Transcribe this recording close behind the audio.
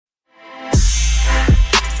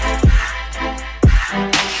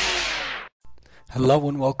Hello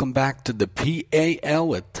and welcome back to the PAL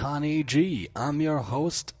with Tani G. I'm your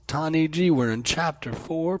host, Tani G. We're in Chapter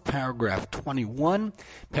 4, Paragraph 21,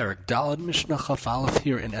 Perek Daled, Mishnah Chaf Aleph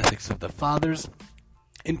here in Ethics of the Fathers,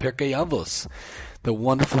 in Pirkei Avos. The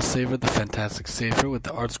wonderful Sefer, the fantastic Sefer with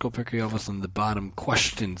the art scroll Pirkei Avos on the bottom.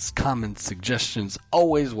 Questions, comments, suggestions,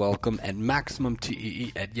 always welcome at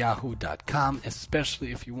MaximumTEE@yahoo.com,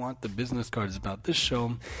 especially if you want the business cards about this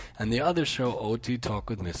show and the other show, OT Talk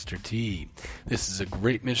with Mr. T. This is a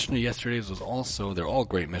great Mishnah. Yesterday's was also, they're all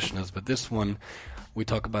great Mishnahs, but this one we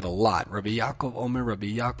talk about a lot. Rabbi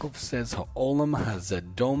Yaakov says, Ha'olam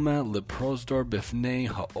hazedome leprosdor bifnei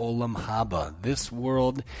ha'olam haba. This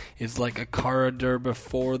world is like a corridor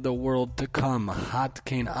before the world to come.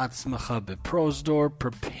 Hatkein atzmacha beprosdor.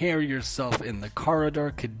 Prepare yourself in the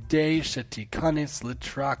corridor. Kedei shetikanis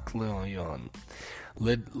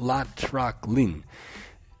latraklin.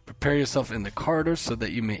 Prepare yourself in the corridor so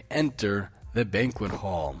that you may enter the banquet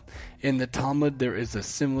hall. In the Talmud, there is a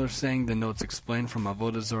similar saying. The notes explain from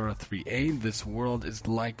Avodah Zarah 3a. This world is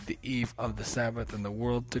like the eve of the Sabbath, and the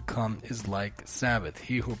world to come is like Sabbath.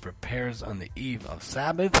 He who prepares on the eve of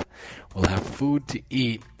Sabbath will have food to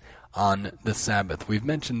eat on the Sabbath. We've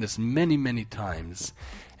mentioned this many, many times,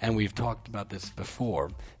 and we've talked about this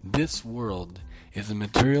before. This world is a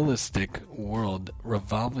materialistic world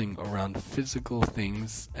revolving around physical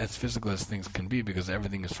things, as physical as things can be, because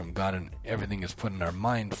everything is from God and everything is put in our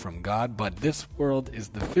mind from God. But this world is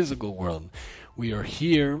the physical world. We are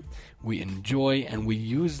here, we enjoy, and we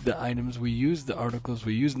use the items, we use the articles,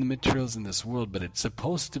 we use the materials in this world, but it's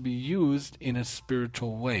supposed to be used in a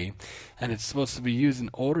spiritual way, and it's supposed to be used in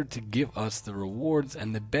order to give us the rewards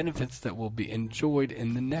and the benefits that will be enjoyed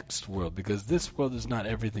in the next world, because this world is not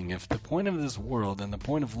everything. If the point of this world and the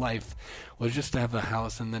point of life was just to have a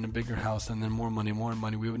house and then a bigger house and then more money,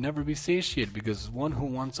 we would never be satiated, because one who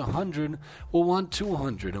wants 100 will want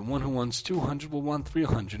 200, and one who wants 200 will want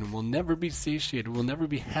 300, and will never be satiated. We'll never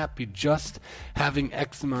be happy just having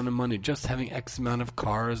X amount of money, just having X amount of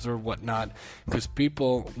cars or whatnot, because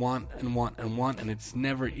people want and want and want, and it's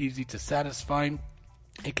never easy to satisfy.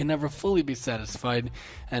 It can never fully be satisfied,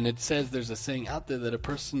 and it says, there's a saying out there that a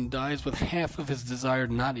person dies with half of his desire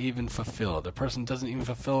not even fulfilled. A person doesn't even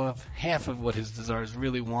fulfill half of what his desires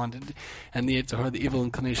really wanted, and the Yetzer Hara, the evil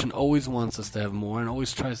inclination, always wants us to have more, and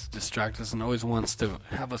always tries to distract us, and always wants to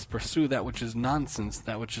have us pursue that which is nonsense,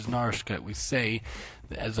 that which is narishkeit. We say,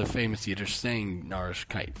 as a famous Yiddish saying,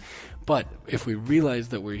 narishkeit. But if we realize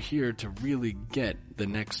that we're here to really get the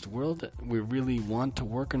next world, we really want to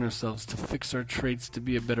work on ourselves to fix our traits, to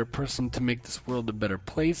be a better person, to make this world a better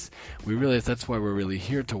place. We realize that's why we're really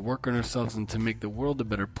here, to work on ourselves and to make the world a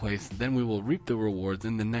better place. Then we will reap the rewards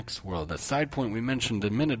in the next world. A side point we mentioned a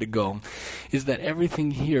minute ago is that everything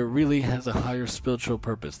here really has a higher spiritual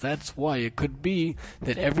purpose. That's why it could be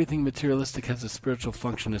that everything materialistic has a spiritual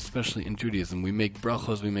function, especially in Judaism. We make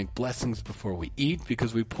brachos, we make blessings before we eat,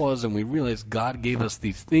 because we pause and we realize God gave us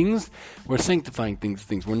these things. We're sanctifying things.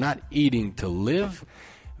 We're not eating to live.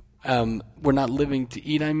 We're not living to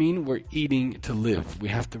eat, we're eating to live. We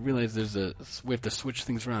have to realize we have to switch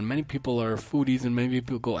things around. Many people are foodies, and many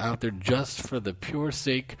people go out there just for the pure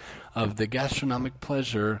sake of the gastronomic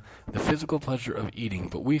pleasure, the physical pleasure of eating.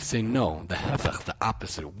 But we say no, the hefech, the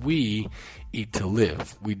opposite. We eat to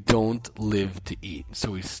live. We don't live to eat.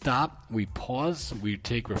 So we stop, we pause, we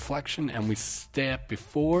take reflection, and we step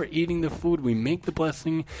before eating the food. We make the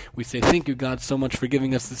blessing. We say, thank you, God, so much for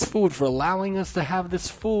giving us this food, for allowing us to have this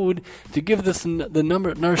food, to give us the number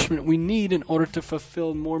of nourishment we need in order to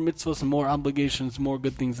fulfill more mitzvahs and more obligations, more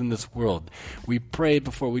good things in this world. We pray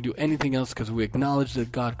before we do anything else, because we acknowledge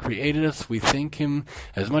that God created us. We thank Him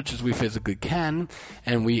as much as we physically can,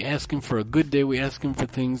 and we ask Him for a good day. We ask Him for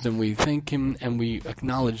things, and we thank Him, and we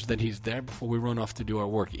acknowledge that He's there before we run off to do our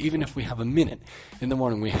work. Even if we have a minute in the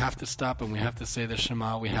morning, we have to stop and we have to say the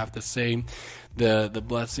Shema, we have to say the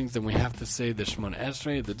blessings, and we have to say the Shemona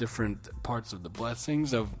Esrei, the different parts of the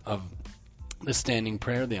blessings of the standing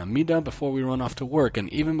prayer, the Amidah, before we run off to work.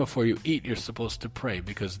 And even before you eat, you're supposed to pray,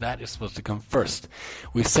 because that is supposed to come first.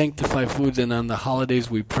 We sanctify foods, and on the holidays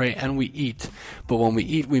we pray and we eat. But when we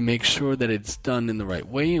eat, we make sure that it's done in the right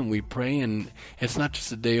way, and we pray. And it's not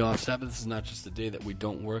just a day off. Sabbath is not just a day that we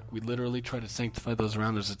don't work. We literally try to sanctify those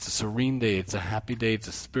around us. It's a serene day. It's a happy day. It's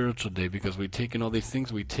a spiritual day, because we take in all these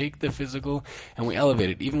things. We take the physical and we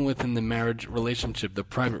elevate it. Even within the marriage relationship, the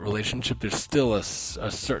private relationship, there's still a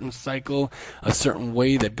certain cycle, a certain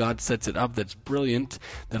way that God sets it up that's brilliant,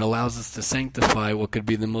 that allows us to sanctify what could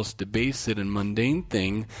be the most debased and mundane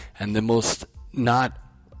thing, and the most not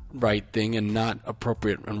right thing and not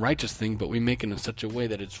appropriate and righteous thing, but we make it in such a way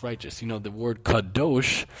that it's righteous. You know, the word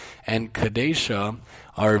kadosh and kadesha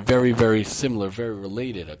are very, very similar, very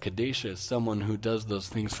related. A kadesha is someone who does those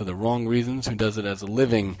things for the wrong reasons, who does it as a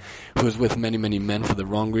living, who is with many, many men for the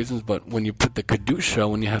wrong reasons. But when you put the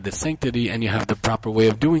kedusha, when you have the sanctity and you have the proper way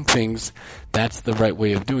of doing things, that's the right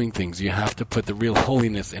way of doing things. You have to put the real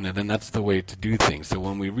holiness in it, and that's the way to do things. So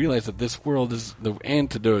when we realize that this world is the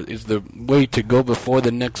antidote, is the way to go before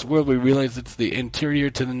the next world, we realize it's the interior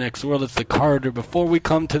to the next world, it's the corridor before we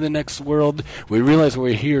come to the next world. We realize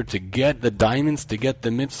we're here to get the diamonds, to get the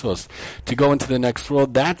mitzvahs, to go into the next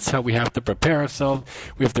world. That's how we have to prepare ourselves.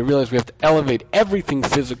 We have to realize we have to elevate everything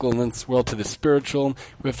physical in this world to the spiritual.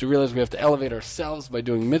 We have to realize we have to elevate ourselves by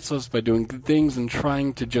doing mitzvahs, by doing good things, and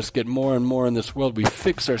trying to just get more and more in this world. We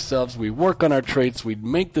fix ourselves, we work on our traits, we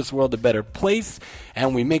make this world a better place,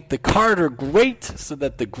 and we make the corridor great so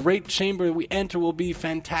that the great chamber we enter will be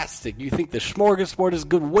fantastic. You think the smorgasbord is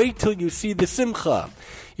good? Wait till you see the simcha.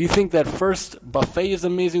 You think that first buffet is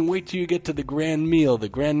amazing? Wait till you get to the grand meal. The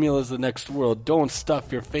grand meal is the next world. Don't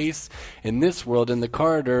stuff your face in this world, in the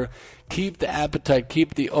corridor. Keep the appetite,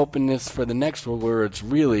 keep the openness for the next world where it's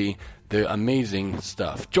really the amazing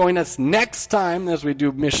stuff. Join us next time as we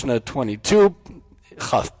do Mishnah 22,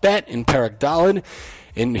 Chaf Bet in Perek Daled.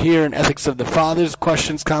 In here in Ethics of the Fathers,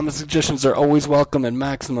 questions, comments, suggestions are always welcome at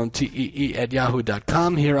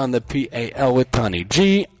MaximumTEE@yahoo.com here on the PAL with Tani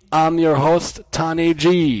G. I'm your host, Tani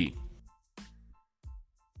G.